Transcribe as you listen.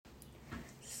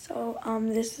So,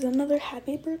 this is another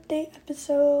happy birthday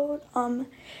episode.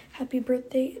 Happy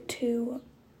birthday to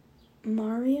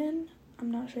Marian.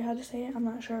 I'm not sure how to say it. I'm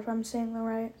not sure if I'm saying the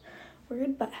right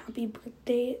word, but happy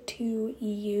birthday to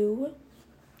you.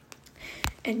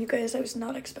 And you guys, I was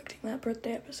not expecting that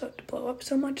birthday episode to blow up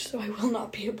so much, so I will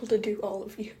not be able to do all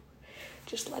of you.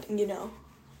 Just letting you know.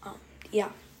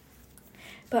 Yeah.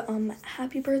 But,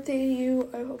 happy birthday to you.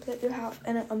 I hope that you have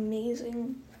an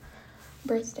amazing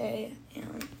birthday,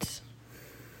 and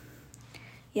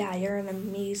yeah, you're an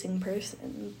amazing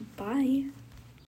person. Bye.